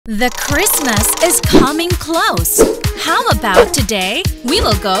The Christmas is coming close. How about today? We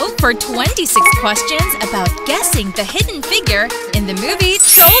will go for 26 questions about guessing the hidden figure in the movie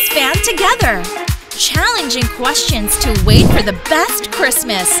Trolls Band Together. Challenging questions to wait for the best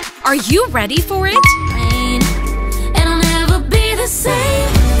Christmas. Are you ready for it? Rain, and I'll never be the same.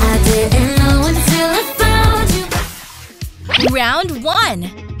 I didn't know until I found you. Round 1.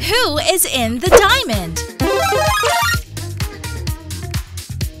 Who is in the diamond?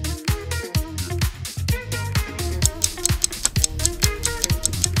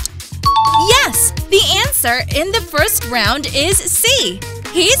 Yes! The answer in the first round is C.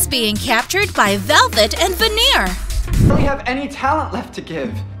 He's being captured by Velvet and Veneer. I don't really have any talent left to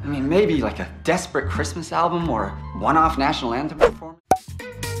give. I mean, maybe like a desperate Christmas album or a one-off national anthem performance.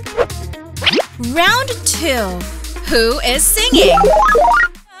 Round 2. Who is singing?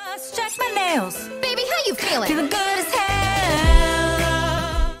 Check my nails. Baby, how you feeling? Feeling good as hell.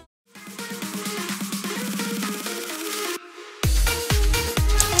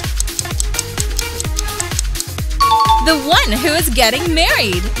 The one who is getting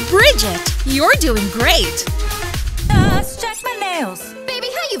married. Bridget, you're doing great. Check my nails. Baby,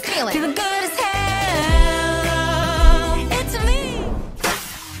 how you feeling? Feeling good as hell. It's me.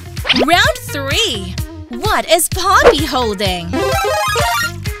 Round 3. What is Poppy holding?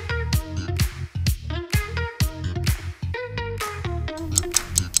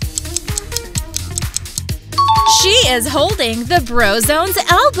 She is holding the Brozone's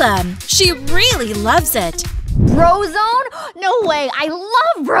album. She really loves it. Brozone? No way! I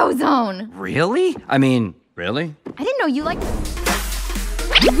love Brozone! Really? I mean, really? I didn't know you liked...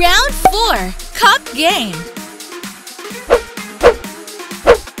 Round 4. Cup game.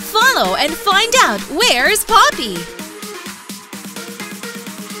 Follow and find out where's Poppy.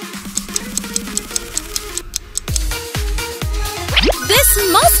 This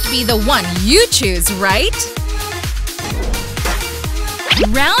must be the one you choose, right?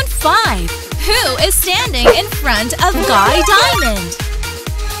 Round 5. Who is standing in front of Guy Diamond?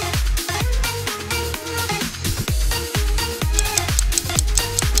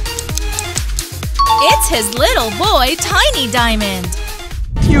 It's his little boy, Tiny Diamond.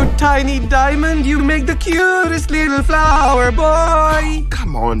 You tiny diamond, you make the cutest little flower boy.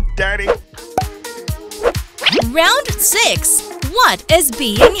 Come on, daddy. Round 6. What is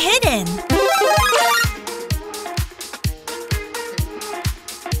being hidden?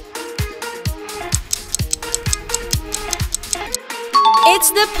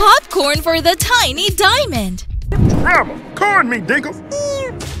 It's the popcorn for the Tiny Diamond. Corn me, Dinkles.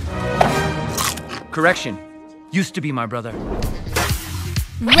 Correction. Used to be my brother.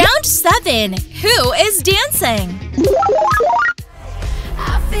 Round 7. Who is dancing?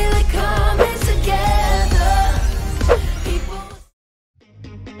 I feel it coming together.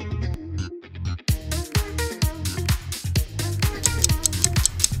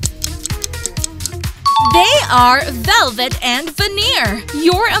 They are Velvet and Veneer.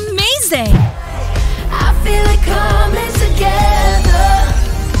 You're amazing. I feel it coming together.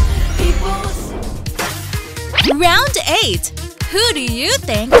 Round 8. Who do you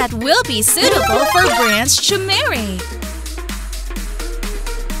think that will be suitable for Branch to marry?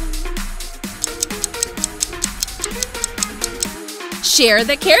 Share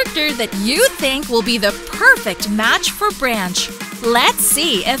the character that you think will be the perfect match for Branch. Let's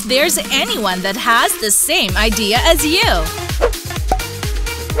see if there's anyone that has the same idea as you.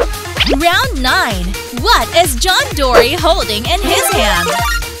 Round 9. What is John Dory holding in his hand?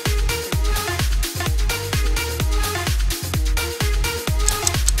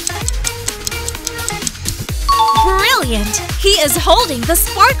 Brilliant! He is holding the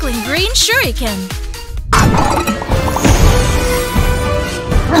sparkling green shuriken.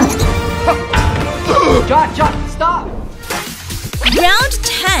 John, stop! Round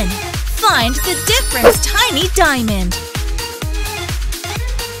 10. Find the different Tiny Diamond.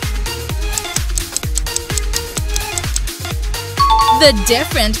 The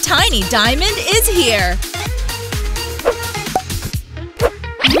different Tiny Diamond is here.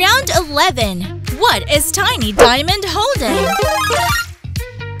 Round 11. What is Tiny Diamond holding?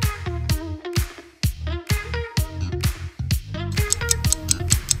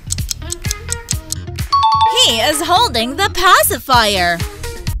 He is holding the pacifier.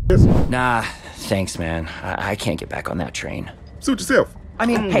 Nah, thanks, man. I can't get back on that train. Suit yourself. I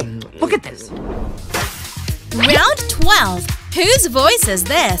mean, hey, look at this. Round 12. Whose voice is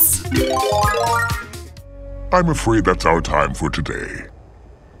this? I'm afraid that's our time for today.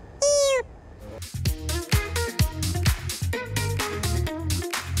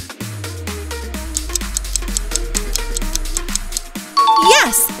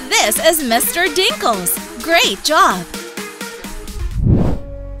 Yes, This is Mr. Dinkles. Great job!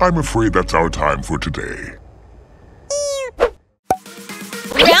 I'm afraid that's our time for today.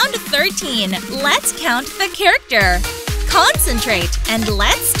 Round 13. Let's count the character. Concentrate and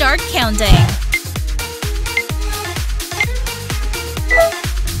let's start counting.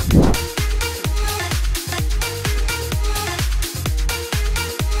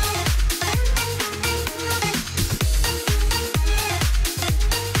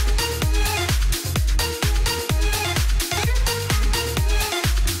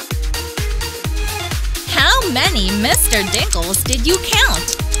 How many Mr. Dinkles did you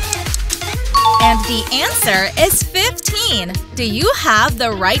count? And the answer is 15. Do you have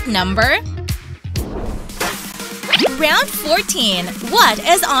the right number? Round 14. What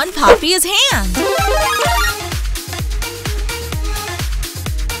is on Poppy's hand?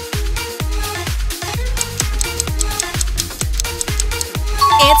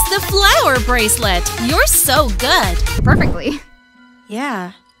 It's the flower bracelet. You're so good. Perfectly.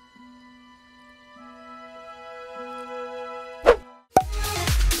 Yeah.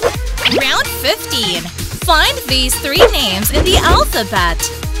 Round 15. Find these 3 names in the alphabet.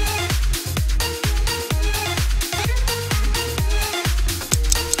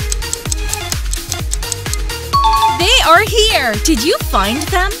 They are here! Did you find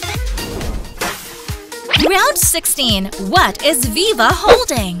them? Round 16. What is Viva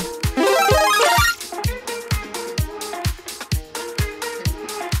holding?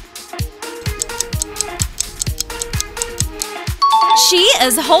 She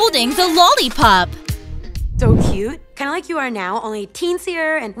is holding the lollipop. So cute. Kind of like you are now, only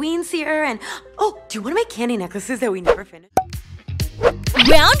teensier and weensier and… Oh, do you want to make candy necklaces that we never finished?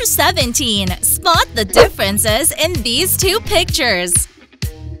 Round 17. Spot the differences in these 2 pictures.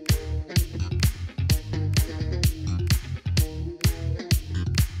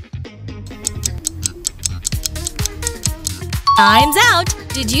 Time's out!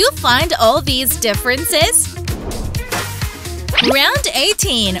 Did you find all these differences? Round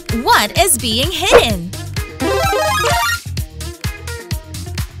 18. What is being hidden?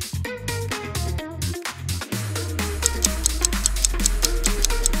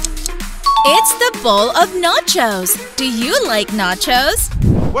 It's the bowl of nachos. Do you like nachos?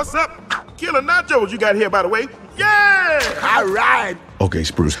 What's up? Killer nachos you got here, by the way. Yeah! All right. Okay,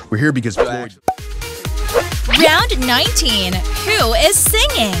 Spruce, we're here because Floyd… Round 19. Who is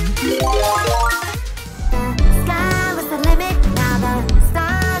singing? Sky was the limit, now the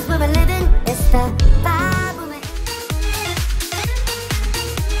stars we were living. It's the vibe we were…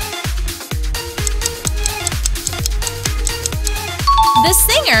 The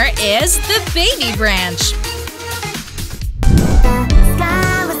singer is the Baby Branch. The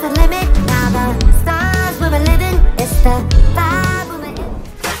sky was the limit, now the stars we were living. It's the vibe we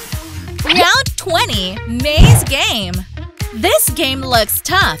were… Round 20. Maze Game. This game looks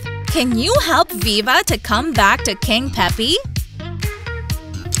tough. Can you help Viva to come back to King Peppy?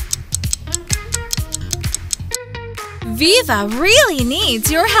 Viva really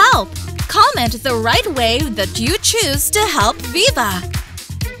needs your help. Comment the right way that you choose to help Viva.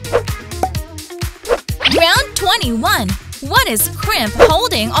 Round 21. What is Crimp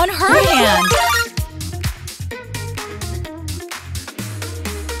holding on her hand?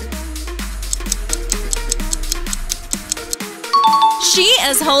 She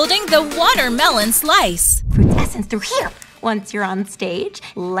is holding the watermelon slice. Fruit essence through here. Once you're on stage,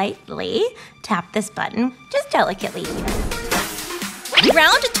 lightly tap this button, just delicately.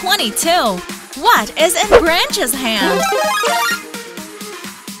 Round 22. What is in Branch's hand?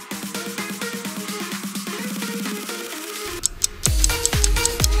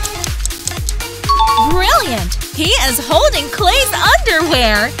 Brilliant! He is holding Clay's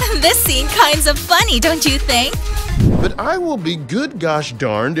underwear. This scene kinds of funny, don't you think? But I will be good gosh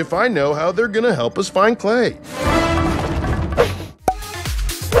darned if I know how they're gonna help us find Clay.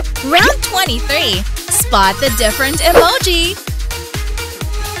 Round 23. Spot the different emoji.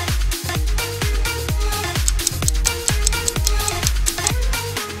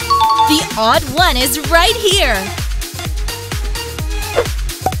 The odd one is right here.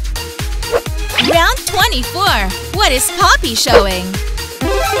 Round 24. What is Poppy showing?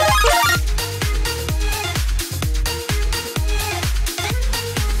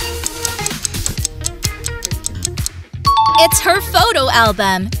 It's her photo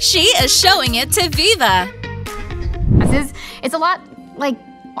album. She is showing it to Viva. It's a lot like…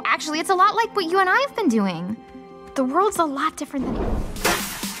 Actually, it's a lot like what you and I have been doing. The world's a lot different than…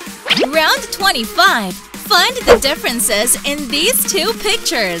 Round 25. Find the differences in these 2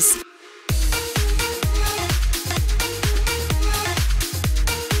 pictures.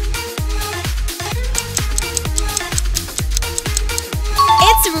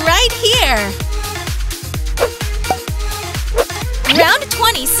 Round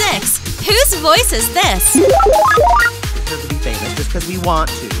 26. Whose voice is this? Deserve to be famous just because we want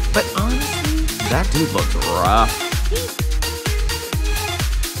to. But honestly, that dude looks rough.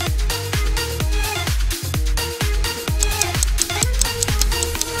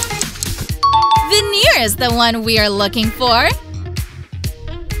 Veneer is the one we are looking for.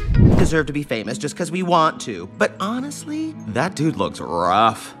 Deserve to be famous just because we want to. But honestly, that dude looks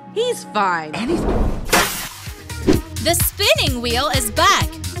rough. He's fine. And he's... The spinning wheel is back.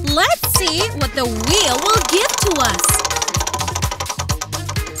 Let's see what the wheel will give to us.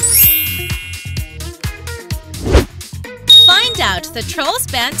 Find out the Trolls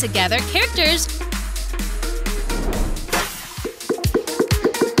Band Together characters.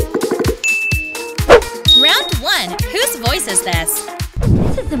 Round 1. Whose voice is this?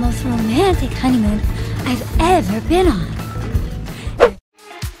 This is the most romantic honeymoon I've ever been on.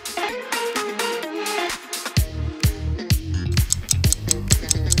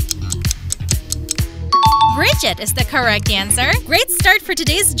 Bridget is the correct answer. Great start for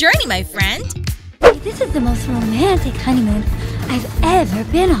today's journey, my friend. This is the most romantic honeymoon I've ever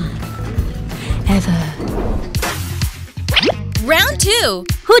been on. Ever. Round 2.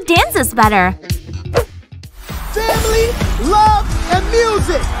 Who dances better? Family, love, and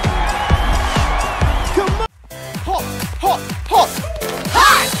music! Come on! Hot, hot, hot!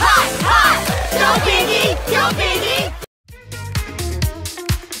 Hot, hot, hot! Yo, Biggie! Yo, Biggie!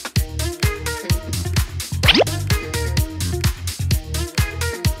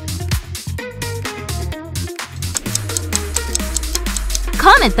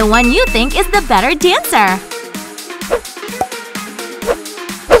 Comment the one you think is the better dancer.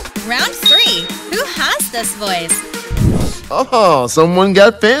 Round 3. Who has this voice? Oh, someone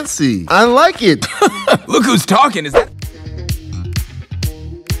got fancy. I like it. Look who's talking, is that?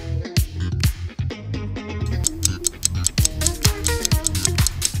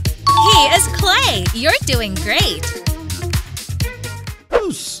 He is Clay. You're doing great.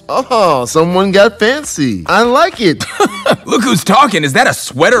 Oh, someone got fancy. I like it. Look who's talking, is that a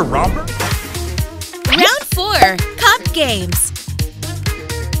sweater romper? Round 4. Cup games.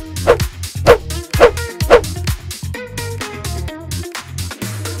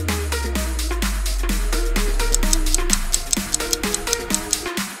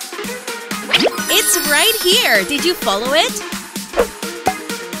 It's right here. Did you follow it?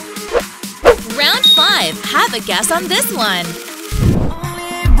 Round 5. Have a guess on this one.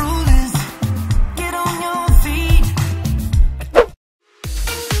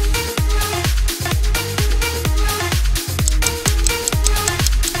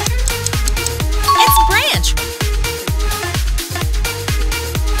 It's Branch.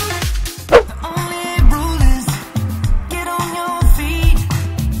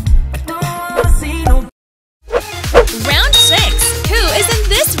 Round 6. Who is in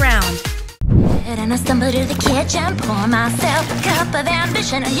this round? And I stumble to the kitchen, pour myself a cup of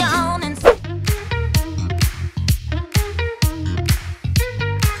ambition and yawn and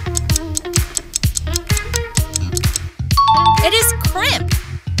It is Crimp.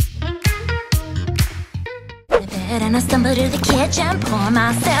 and I stumble to the kitchen, pour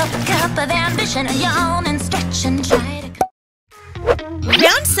myself a cup of ambition and yawn and stretch and try to.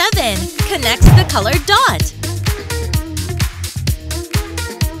 Round 7. Connect the color dot.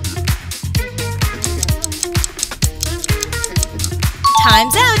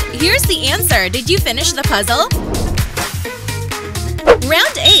 Time's out. Here's the answer. Did you finish the puzzle?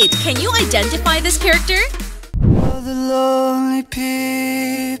 Round 8. Can you identify this character? All the lonely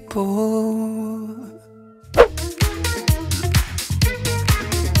people.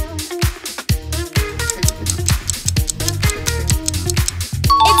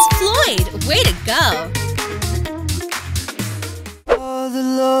 It's Floyd. Way to go. All the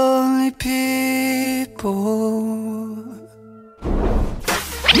lonely people.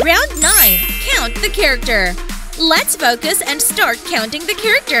 Round 9. Count the character. Let's focus and start counting the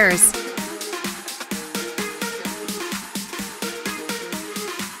characters.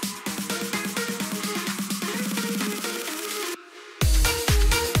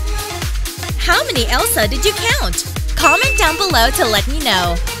 How many Elsa did you count? Comment down below to let me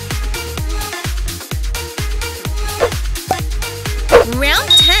know. Round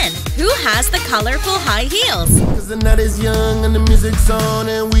 10. Who has the colorful high heels? Cause the night is young and the music's on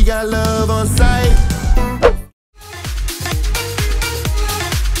and we got love on sight.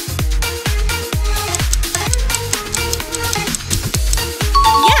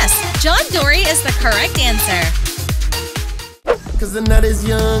 Yes, John Dory is the correct answer. Cause the night is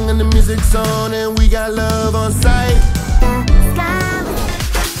young and the music's on and we got love on sight.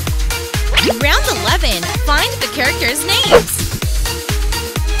 Round 11. Find the characters' names.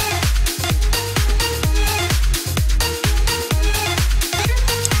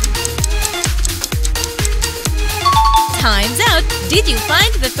 Time's out! Did you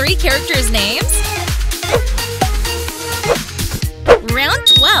find the 3 characters' names? Round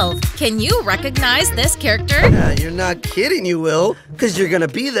 12. Can you recognize this character? You're not kidding, you will, because you're gonna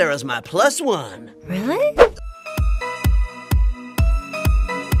be there as my +1. Really?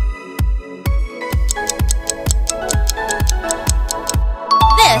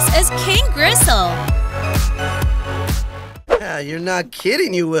 This is King Gristle. You're not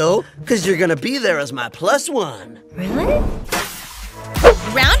kidding, you will, because you're gonna be there as my +1. Really?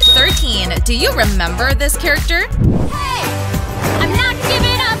 Round 13. Do you remember this character? Hey! I'm not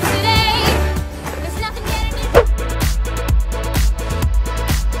giving up today! There's nothing getting in.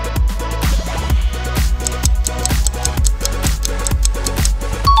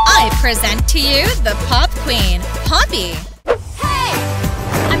 I present to you the Pop Queen, Poppy. Hey!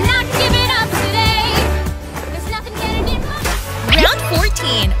 I'm not giving up today! There's nothing getting in my... Round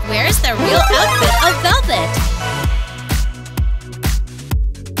 14. Where's the real outfit of Velvet?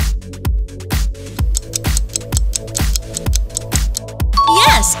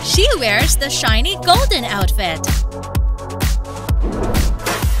 Yes, she wears the shiny golden outfit.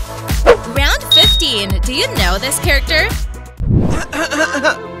 Round 15. Do you know this character?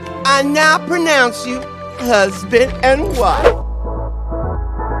 I now pronounce you husband and wife.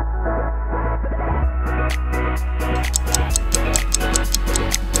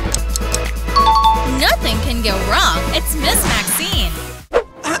 Nothing can go wrong. It's Miss Maxine.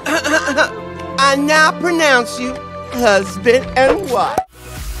 I now pronounce you husband and wife.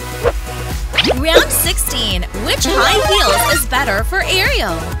 Round 16. Which high heels is better for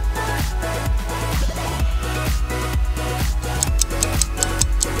Ariel?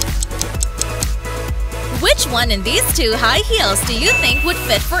 Which one in these 2 high heels do you think would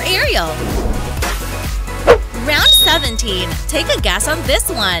fit for Ariel? Round 17. Take a guess on this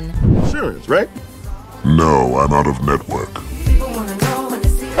one. Insurance, right? No, I'm out of network.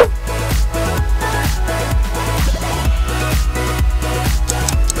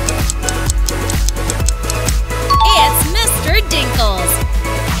 It's Mr. Dinkles.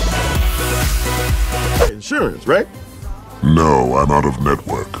 Insurance, right? No, I'm out of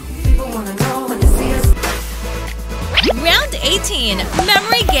network. Round 18.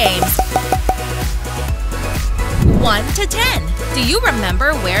 Memory games. 1 to 10. Do you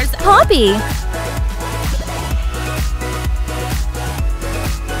remember where's Poppy?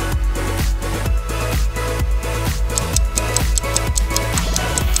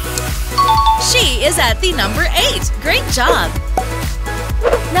 She is at the number 8. Great job!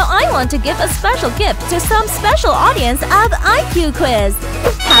 Now I want to give a special gift to some special audience of IQ Quiz.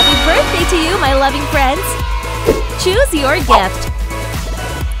 Happy birthday to you, my loving friends! Choose your gift.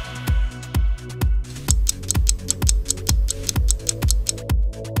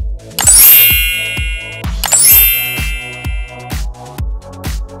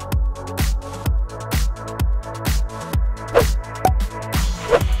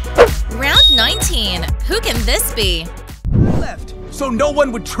 Round 19. Who can this be? Left, so no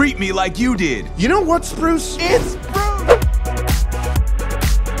one would treat me like you did. You know what, Spruce? It's Spruce!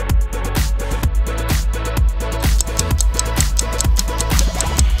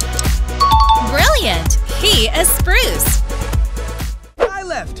 Brilliant! He is Spruce. I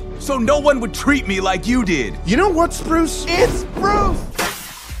left, so no one would treat me like you did. You know what, Spruce? It's Spruce!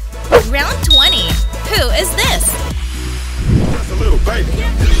 Round 20. Who is this? Just a little baby,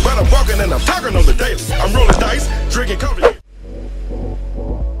 but I'm walking and I'm talking on the daily. I'm rolling dice, drinking coffee.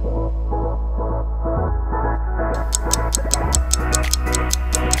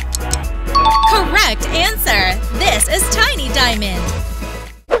 Correct answer. This is Tiny Diamond.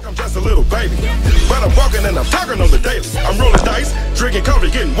 I'm just a little baby, but I'm walking and I'm talking on the daily. I'm rolling dice, drinking coffee,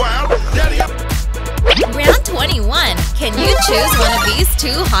 getting wild. Daddy, Round 21. Can you choose one of these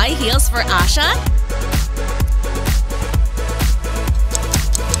 2 high heels for Asha?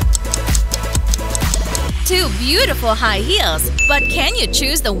 Two beautiful high heels, but can you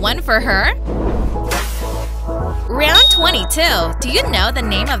choose the one for her? Round 22. Do you know the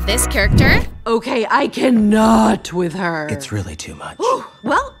name of this character? Okay, I cannot with her. It's really too much.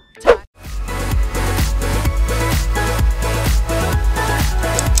 Well,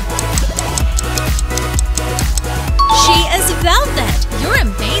 She is Velvet. You're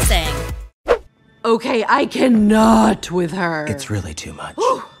amazing. okay, I cannot with her. It's really too much.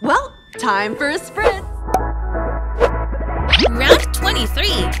 Well, time for a sprint. Round 23.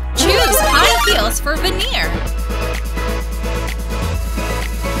 Choose high heels for Veneer.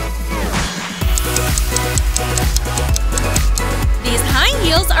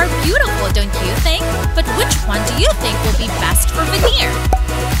 heels are beautiful, don't you think? But which one do you think will be best for veneer?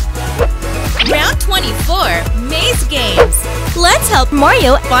 Round 24, Maze Games. Let's help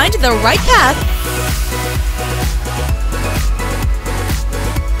Mario find the right path.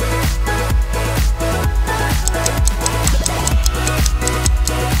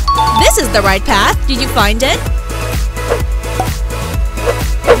 This is the right path. Did you find it?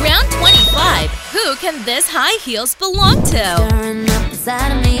 Round 25. Who can this high heels belong to? Stirring up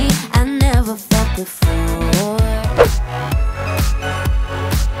inside of me, I never felt before.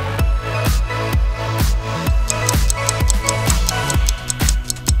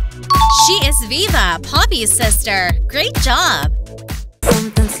 She is Viva, Poppy's sister. Great job.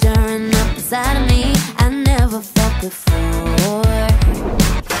 Something stirring up inside of me, I never felt before.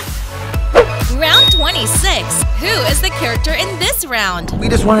 Round 26. Who is the character in this round? We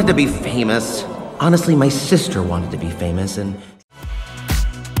just wanted to be famous. Honestly, my sister wanted to be famous, and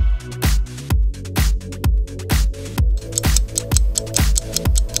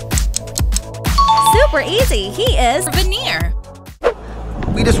Super easy. He is Veneer.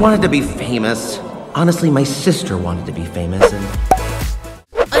 we just wanted to be famous. Honestly, my sister wanted to be famous, and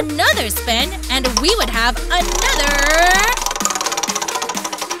Another spin, and we would have another...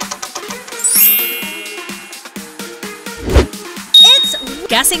 It's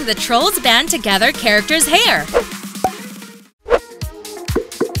guessing the Trolls Band Together character's hair.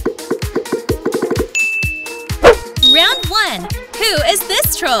 Round 1. Who is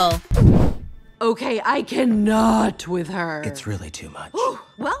this troll? Okay, I cannot with her. it's really too much.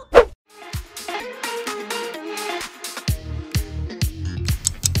 Well,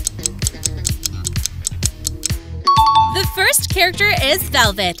 The first character is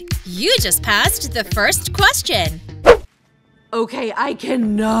Velvet. You just passed the first question. okay, I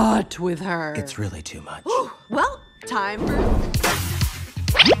cannot with her. It's really too much. Well, time for...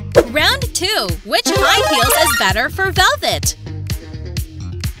 Round 2. Which high heels is better for Velvet?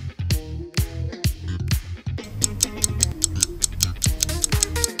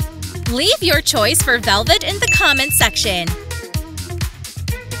 Leave your choice for Velvet in the comment section.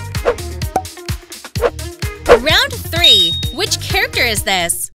 Round 3. Which character is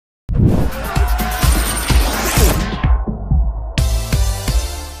this?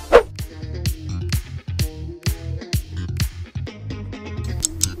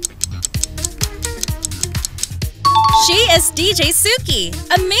 She is DJ Suki.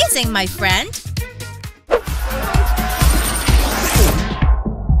 Amazing, my friend.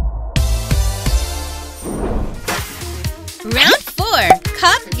 Round 4.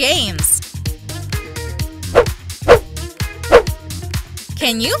 Cup Games.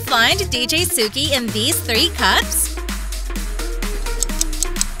 Can you find DJ Suki in these 3 cups?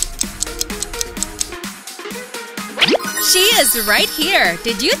 She is right here.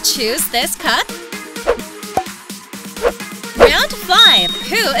 Did you choose this cup? Round 5.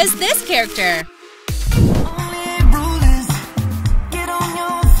 Who is this character?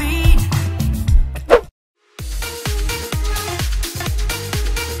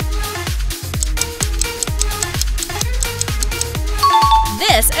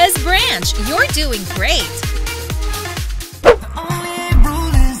 This is Branch. You're doing great.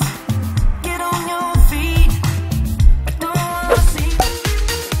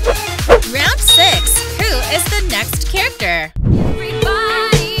 Round 6. Who is the next character?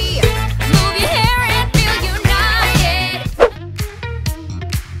 Everybody, move your hair and feel united.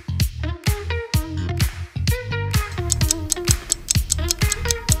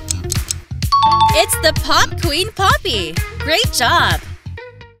 It's the Pop Queen Poppy. Great job.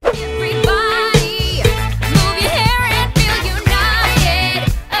 Everybody, move your hair and feel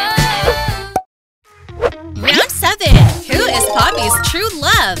united. Oh. Round 7. Who is Poppy's true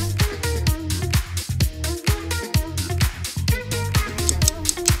love?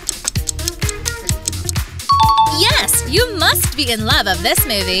 Yes, you must be in love of this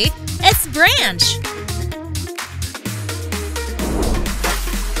movie. It's Branch.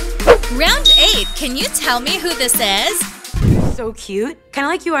 Round 8. Can you tell me who this is? So cute. Kind of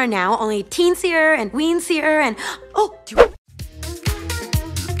like you are now, only teensier and weensier and... Oh, do you...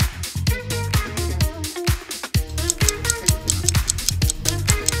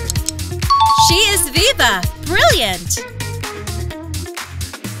 She is Viva. Brilliant.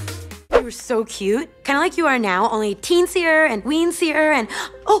 You were so cute. Kind of like you are now, only teensier and weensier and...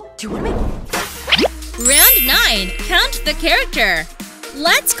 Oh, do you want to make... Round 9. Count the character.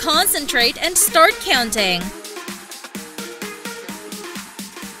 Let's concentrate and start counting.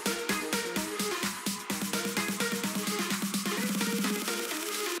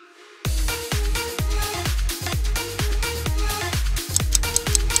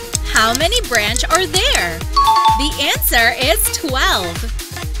 How many branches are there? The answer is 12.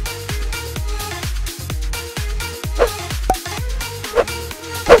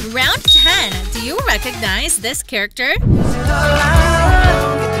 Round 10. Do you recognize this character?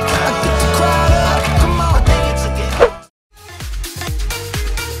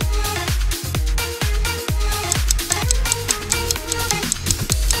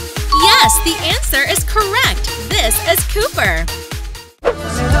 Yes, the answer is correct. This is Cooper.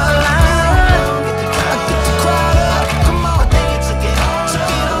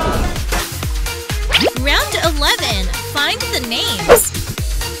 Round 11. Find the names.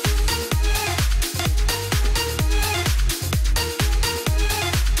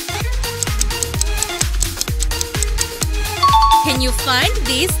 Can you find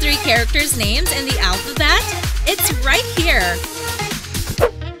these 3 characters' names in the alphabet? It's right here.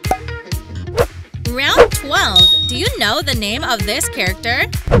 Round 12. Do you know the name of this character?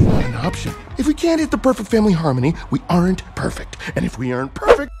 An option. If we can't hit the perfect family harmony, we aren't perfect. And if we aren't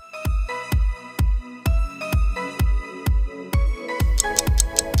perfect...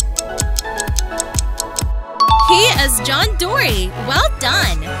 He is John Dory. Well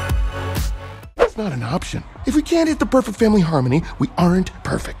done. It's not an option. If we can't hit the perfect family harmony, we aren't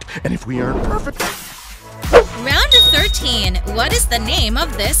perfect. And if we aren't perfect... Round 13. What is the name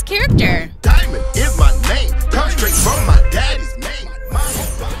of this character? Diamond is my name. Comes straight from my daddy's name.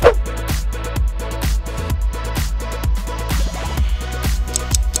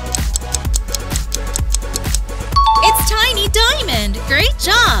 It's Tiny Diamond. Great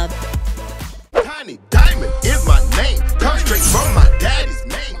job. Tiny Diamond is my name. Comes straight from my daddy's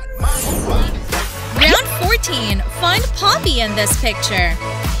name. Round 14. Find Poppy in this picture.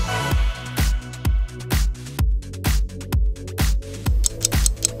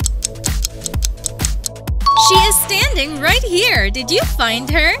 She is standing right here. Did you find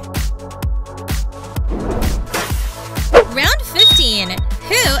her? Round 15.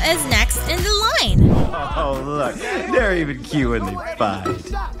 Who is next in the line? Oh, look. They're even cute when they fight.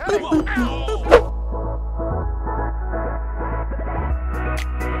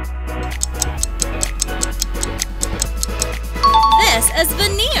 This is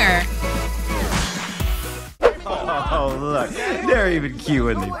Veneer. Oh, look. They're even cute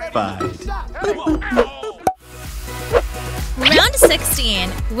when they fight. Round 16.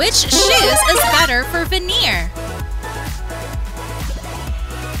 Which shoes is better for Veneer?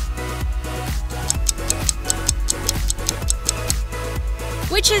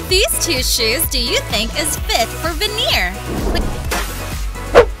 Which of these 2 shoes do you think is fit for Veneer?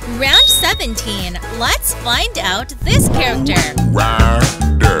 Round 17. Let's find out this character.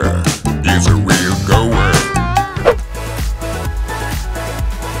 Rider is a real goer.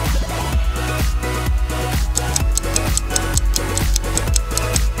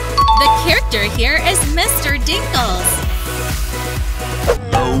 The character here is Mr. Dinkles.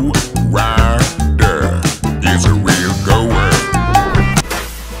 Low rider is a real goer.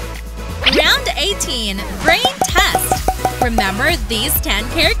 Round 18. Brain test. Remember these 10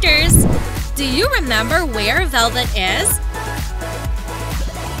 characters. Do you remember where Velvet is?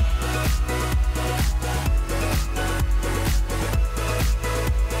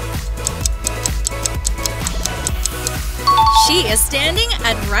 She is standing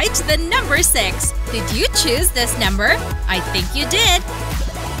at right the number 6. Did you choose this number? I think you did.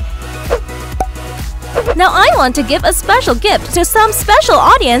 Now I want to give a special gift to some special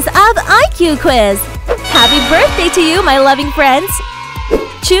audience of IQ Quiz. Happy birthday to you, my loving friends.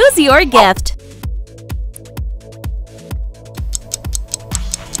 Choose your gift.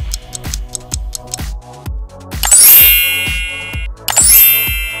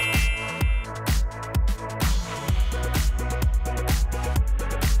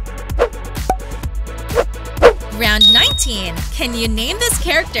 Round 19. Can you name this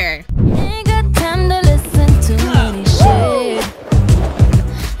character? Ain't got time to listen to any shit.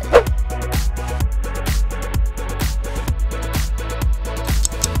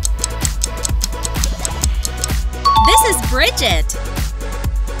 This is Bridget.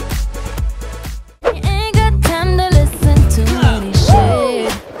 Ain't got time to listen to any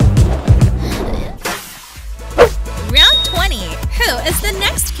shit. Round 20. Who is the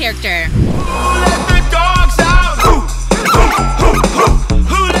next character? Let the dogs out!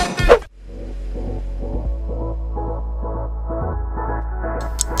 Who let the...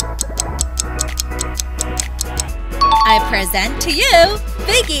 I present to you,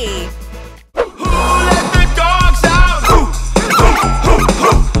 Biggie. Who let the dogs out?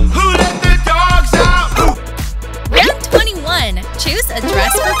 Who let the dogs out? Round 21. Choose a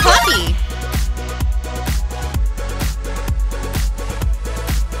dress for Poppy.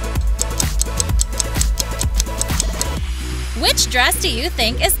 do you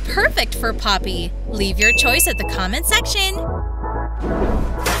think is perfect for Poppy? Leave your choice at the comment section.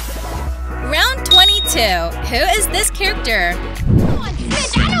 Round 22. Who is this character? Come on,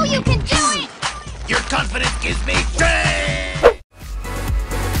 Sid, I know you can do it! Your confidence gives me strength!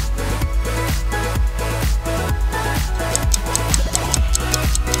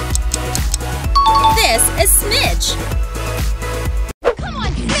 This is Smidge. Come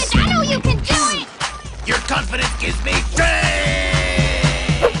on, Sid, I know you can do it! Your confidence gives me strength!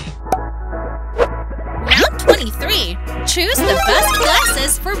 Round 23. Choose the best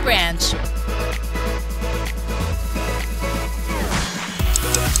glasses for Branch.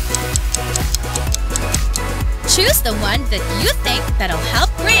 Choose the one that you think that'll help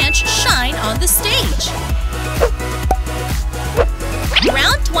Branch shine on the stage.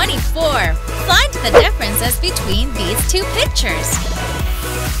 Round 24. Find the differences between these two pictures.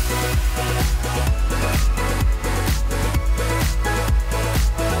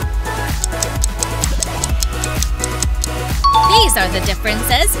 These are the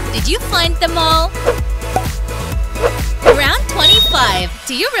differences. Did you find them all? Round 25.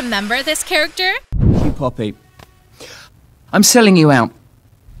 Do you remember this character? You, Poppy. I'm selling you out.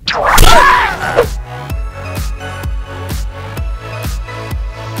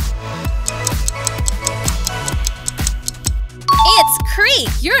 It's Creek.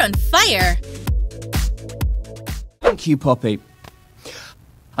 You're on fire. Thank you, Poppy.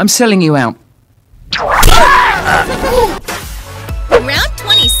 I'm selling you out. Round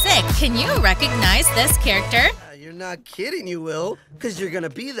 26. Can you recognize this character? You're not kidding, you will, because you're gonna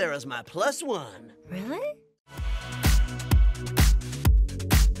be there as my +1. Really?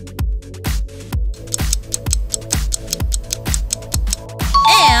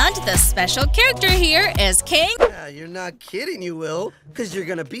 And the special character here is King. You're not kidding, you will, because you're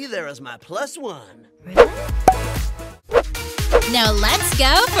gonna be there as my +1. Now let's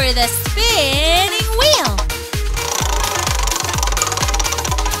go for the spinning wheel.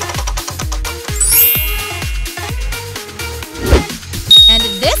 And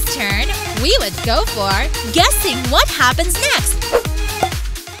this turn, we would go for guessing what happens next.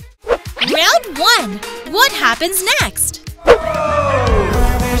 Round 1. What happens next?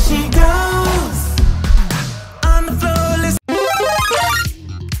 There she goes on the floor.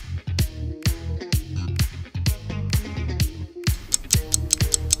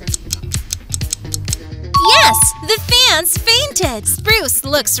 Yes, the fans fainted. Spruce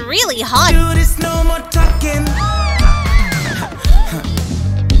looks really hot. Do this, no more talking.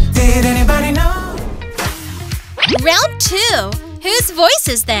 Did anybody know? Round 2. Whose voice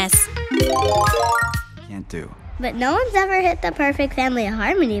is this? Can't do. But no one's ever hit the perfect family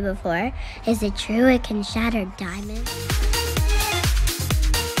harmony before. Is it true it can shatter diamonds?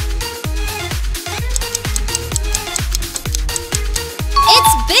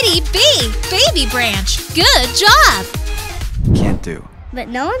 It's Biddy B, Baby Branch. Good job! Can't do. But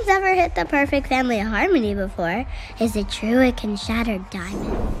no one's ever hit the perfect family harmony before. Is it true it can shatter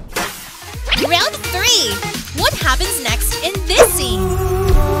diamonds? Round 3. What happens next in this scene?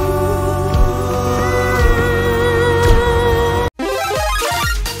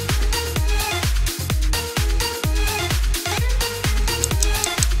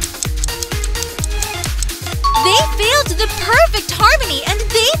 They failed the perfect harmony and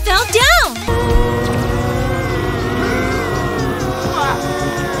they fell down!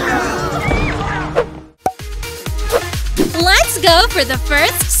 Let's go for the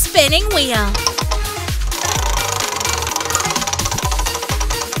first spinning wheel.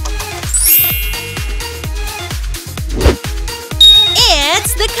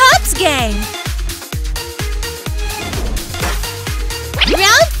 It's the Cups game!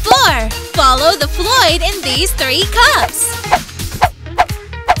 Round 4. Follow the Floyd in these 3 cups.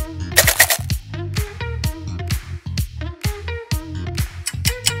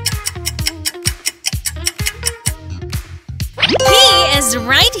 He is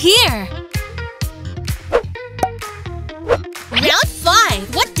right here. Round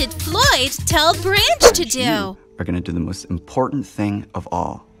 5. What did Floyd tell Branch to do? You are gonna do the most important thing of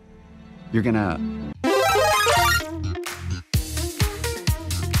all. You're gonna...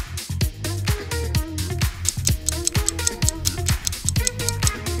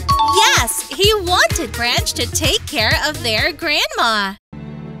 Yes, he wanted Branch to take care of their grandma.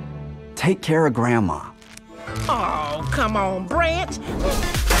 Take care of Grandma. Oh, come on, Branch.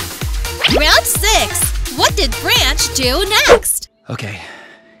 Round 6. What did Branch do next? Okay.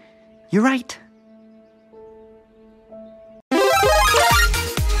 You're right.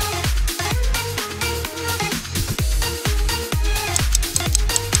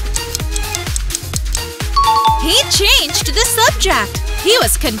 He changed the subject. He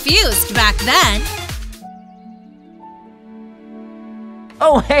was confused back then.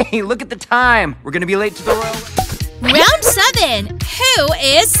 Oh, hey, look at the time. We're gonna be late to the railway. Round 7. Who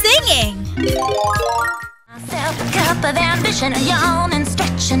is singing? Myself a cup of ambition, yawn and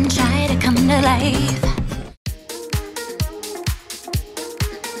stretch and try to come to life.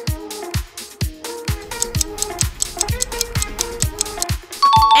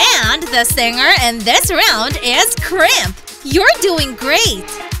 And the singer in this round is Crimp. You're doing great.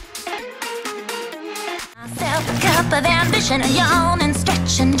 Myself a cup of ambition, yawn and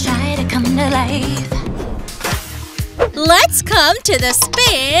stretch and try to come to life. Let's come to the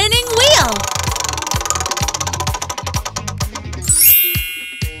spinning wheel.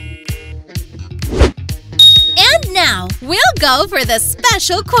 And now, we'll go for the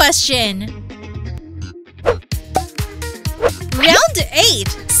special question. Round 8,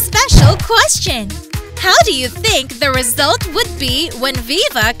 special question. How do you think the result would be when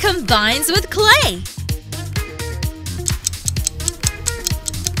Viva combines with Clay?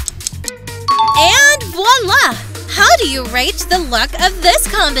 And voila! How do you rate the look of this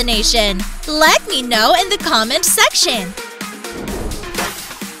combination? Let me know in the comment section.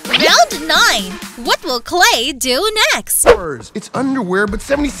 Round 9. What will Clay do next? It's underwear, but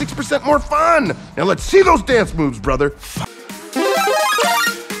 76% more fun. Now let's see those dance moves, brother.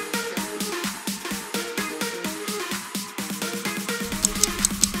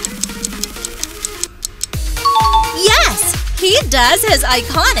 Yes! He does his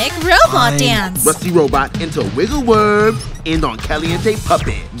iconic robot dance. Rusty Robot into Wiggle Worm and on Caliente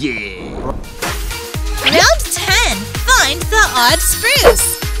Puppet. Yeah. Round 10. Find the odd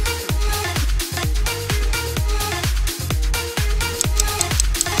spruce.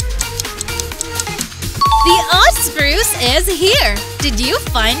 The odd spruce is here. Did you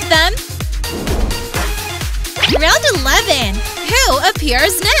find them? Round 11. Who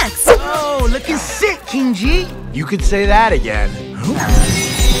appears next? Oh, looking sick, King G. You could say that again.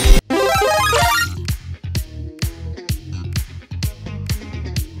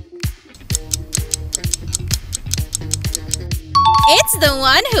 It's the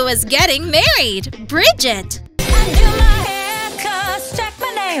one who is getting married, Bridget. I do my hair, cuts, check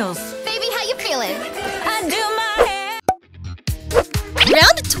my nails. Baby, how you feeling? I do my hair.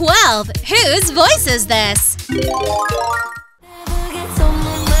 Round 12. Whose voice is this?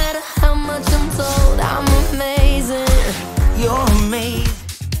 How much I'm told, I'm amazing. You're amazing.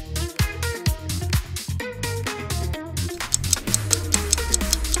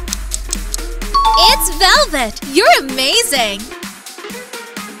 It's Velvet. You're amazing.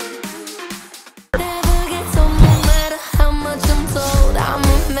 How much I'm told, I'm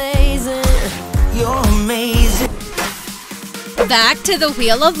amazing. You're amazing. Back to the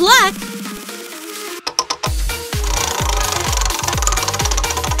Wheel of Luck.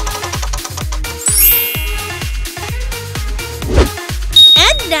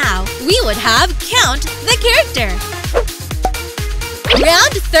 And now, we would have Count the Character.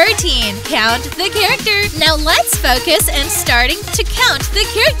 Round 13. Count the character. Now let's focus on starting to count the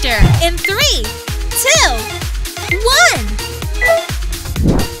character in 3, 2, 1.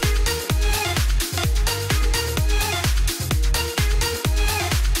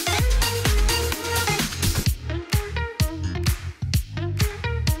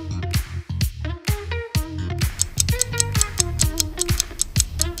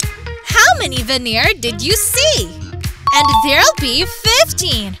 How many veneer did you see? And there'll be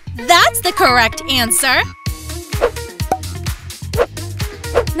 15. That's the correct answer.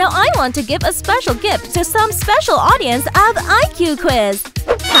 Now I want to give a special gift to some special audience of IQ Quiz.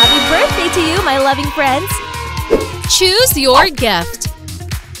 Happy birthday to you, my loving friends. Choose your gift.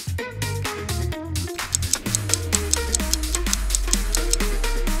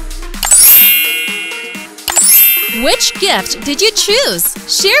 Which gift did you choose?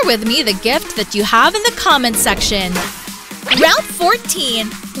 Share with me the gift that you have in the comment section. Round 14.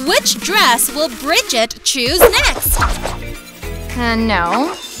 Which dress will Bridget choose next?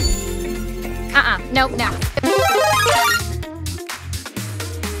 No. Nope, no.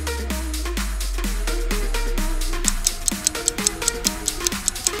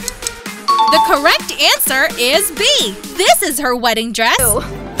 The correct answer is B. This is her wedding dress.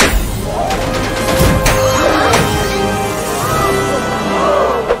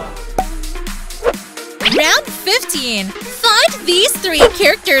 Round 15. Find these 3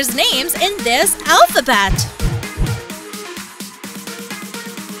 characters' names in this alphabet.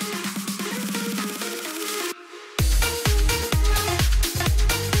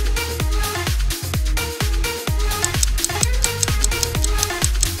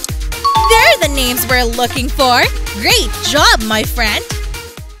 They're the names we're looking for. Great job, my friend!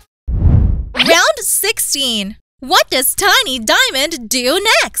 Round 16. What does Tiny Diamond do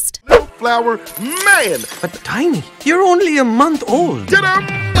next? Little flower man! But Tiny, you're only a month old. Get up!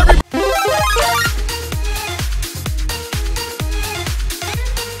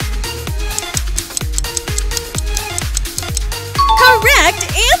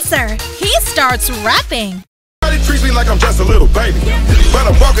 Correct answer! He starts rapping. Everybody treats me like I'm just a little baby, but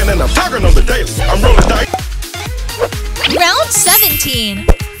I'm walking and I'm talking on the daily. I'm rolling dice. Round 17.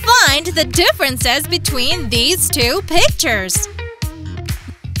 Find the differences between these two pictures.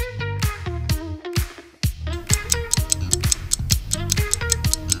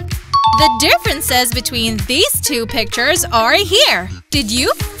 The differences between these two pictures are here. Did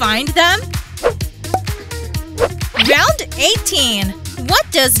you find them? Round 18. What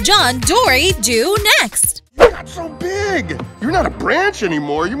does John Dory do next? You got so big! You're not a branch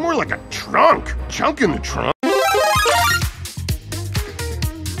anymore, you're more like a trunk. Chunk in the trunk.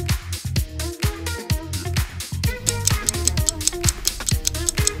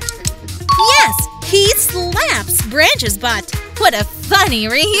 Yes, he slaps Branch's butt. What a funny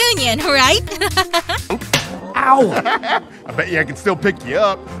reunion, right? Ow! I bet you I can still pick you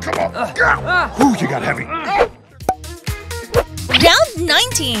up. Come on. Ooh, you got heavy. Round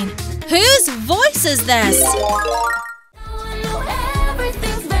 19. Whose voice is this?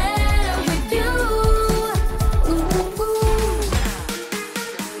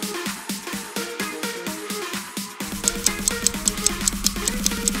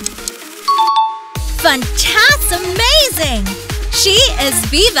 Fantastic! Amazing! She is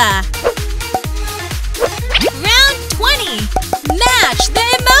Viva. Round 20. Match the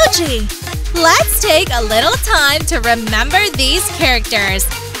emoji. Let's take a little time to remember these characters.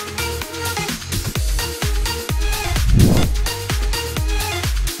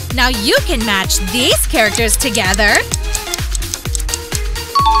 Now you can match these characters together.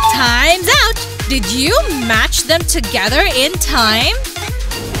 Time's out! Did you match them together in time?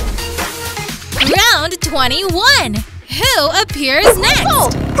 Round 21. Who appears next? Oh,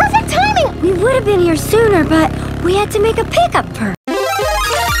 perfect timing! We would have been here sooner, but we had to make a pickup first.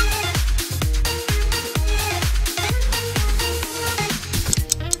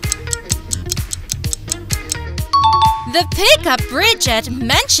 The pickup Bridget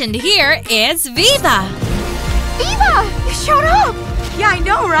mentioned here is Viva. Viva! You showed up! Yeah, I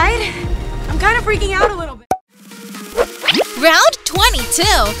know, right? I'm kind of freaking out a little bit. Round 22.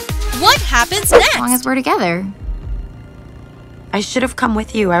 What happens next? As long as we're together. I should have come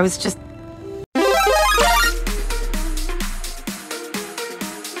with you. I was just... And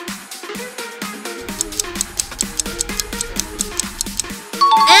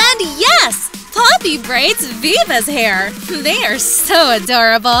yes! Poppy braids Viva's hair. They are so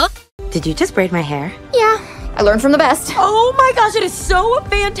adorable. Did you just braid my hair? Yeah, I learned from the best. Oh my gosh, it is so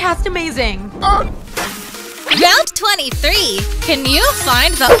fantastic amazing. Round 23. Can you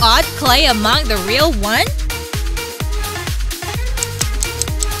find the odd clay among the real one?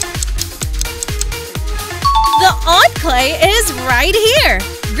 The odd clay is right here.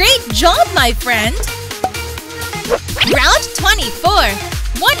 Great job, my friend. Round 24.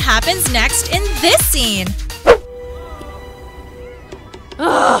 What happens next in this scene?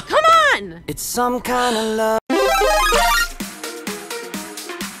 Ugh, come on! It's some kind of love.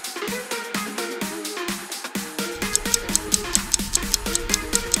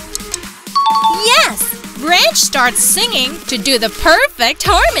 Yes! Branch starts singing to do the perfect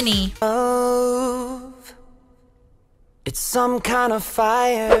harmony. Love. It's some kind of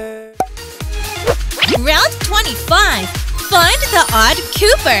fire. Round 25. Find the odd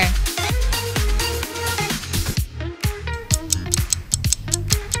Cooper.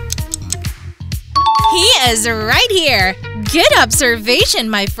 He is right here. Good observation,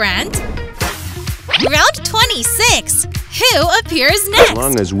 my friend. Round 26. Who appears next? As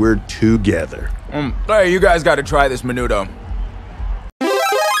long as we're together. Hey, you guys gotta try this menudo.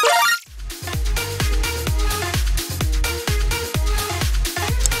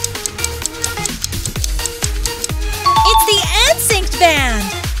 It's the NSYNC band!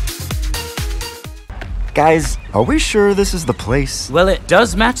 Guys, are we sure this is the place? Well, it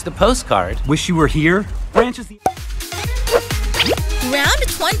does match the postcard. Wish you were here. Round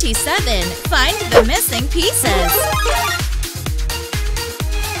 27. Find the missing pieces.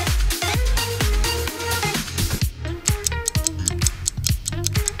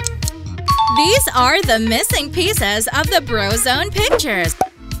 These are the missing pieces of the Brozone pictures.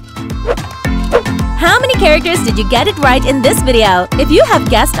 How many characters did you get it right in this video? If you have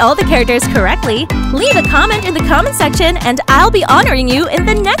guessed all the characters correctly, leave a comment in the comment section and I'll be honoring you in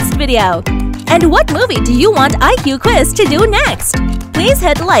the next video. And what movie do you want IQ Quiz to do next? Please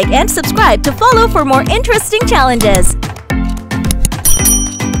hit like and subscribe to follow for more interesting challenges.